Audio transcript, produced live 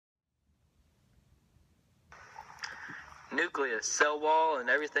nucleus, cell wall, and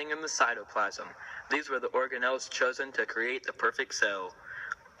everything in the cytoplasm. These were the organelles chosen to create the perfect cell.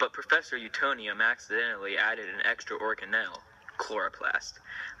 But Professor Utonium accidentally added an extra organelle, chloroplast.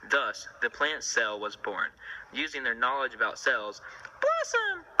 Thus, the plant cell was born. Using their knowledge about cells,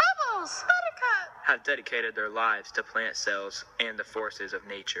 Blossom, Bubbles, Buttercup have dedicated their lives to plant cells and the forces of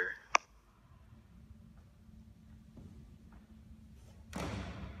nature.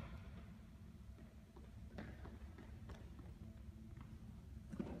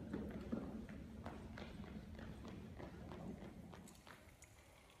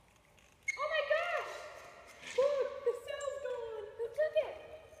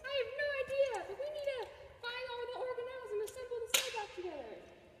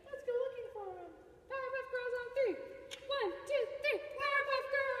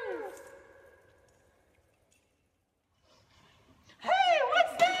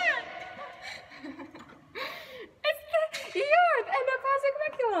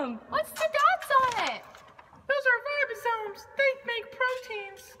 What's the dots on it? Those are ribosomes. They make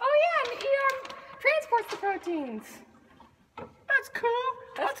proteins. Oh yeah, and transports the proteins. That's cool.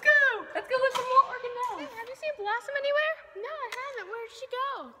 Let's go. Let's go look for more organelles. Have you seen Blossom anywhere? No, I haven't. Where did she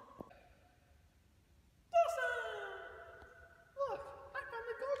go? Blossom! Look, I found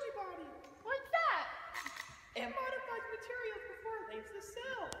the Golgi body. What's that? It modifies materials before it leaves the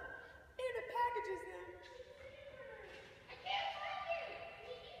cell. And it packages them. I can't find you.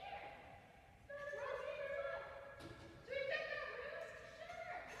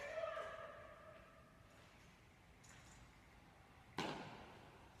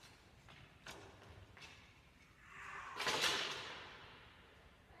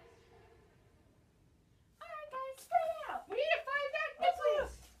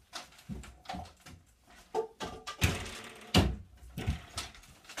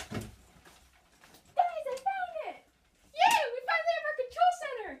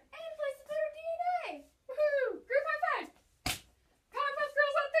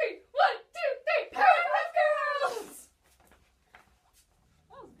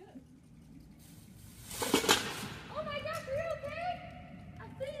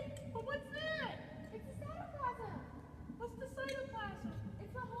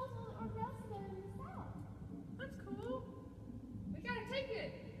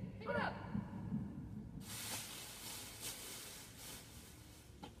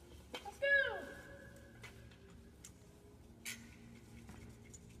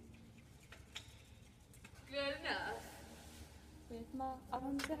 Good enough. With my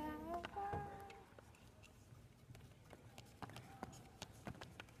arms out.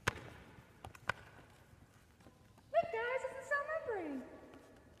 Look guys, it's the cell membrane.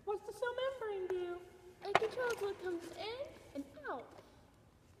 What's the cell membrane do? It controls what comes in and out.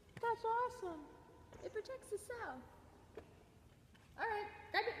 That's awesome. It protects the cell. All right,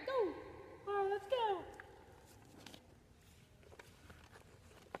 grab it, go. All right, let's go.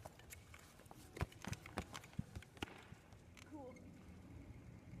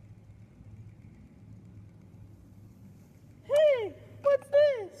 Hey, what's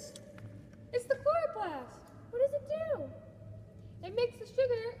this? It's the chloroplast. What does it do? It makes the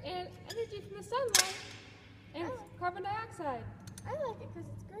sugar and energy from the sunlight and carbon dioxide. I like it because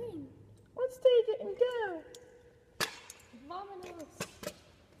it's green. Let's take it and go. Mama knows.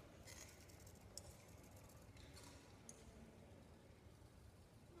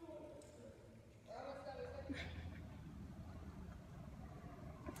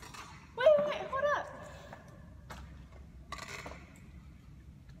 Wait, hold up.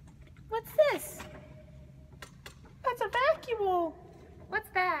 What's this? That's a vacuole. What's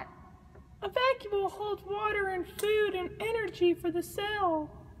that? A vacuole holds water and food and energy for the cell.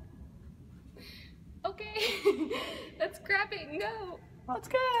 Okay, let's grab it and go. Let's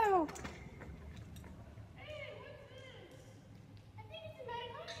go. I think it's a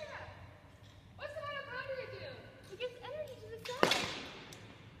mitochondria. What's the mitochondria do? It gives energy to the cell.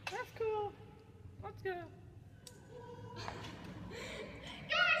 That's cool. Let's go.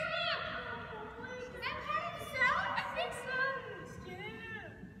 Guys, look! Is that part of the cell? I think so.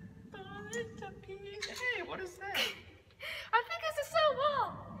 Yeah. Oh, it's a piece. Hey, what is that? I think it's a cell wall.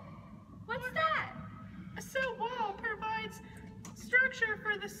 What's that? A cell wall provides structure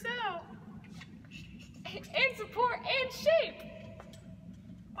for the cell. And support and shape.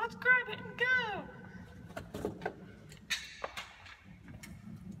 Let's grab it and go.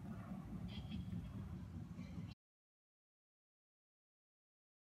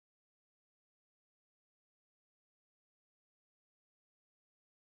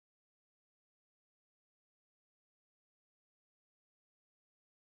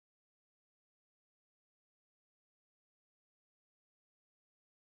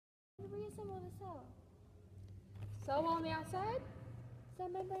 assemble the cell. Cell wall on the outside? Cell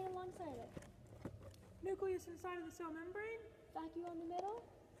membrane alongside it. Nucleus inside of the cell membrane. Vacuole in the middle.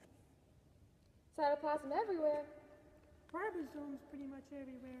 Cytoplasm everywhere. Ribosomes pretty much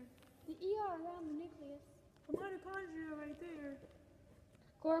everywhere. The ER around the nucleus. The mitochondria right there.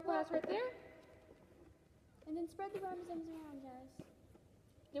 Chloroplast right there? And then spread the ribosomes around, guys.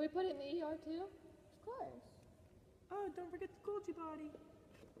 Did we put it in the ER too? Of course. Oh, don't forget the Golgi body.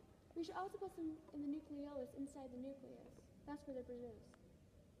 We should also put some in the nucleolus inside the nucleus. That's where they're preserved.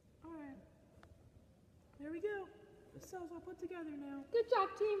 Alright. There we go. The cells all put together now. Good job,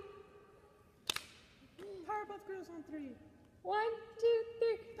 team. Powerpuff Girls on 3. 1, 2,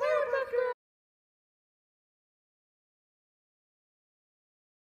 3. Powerpuff Girls!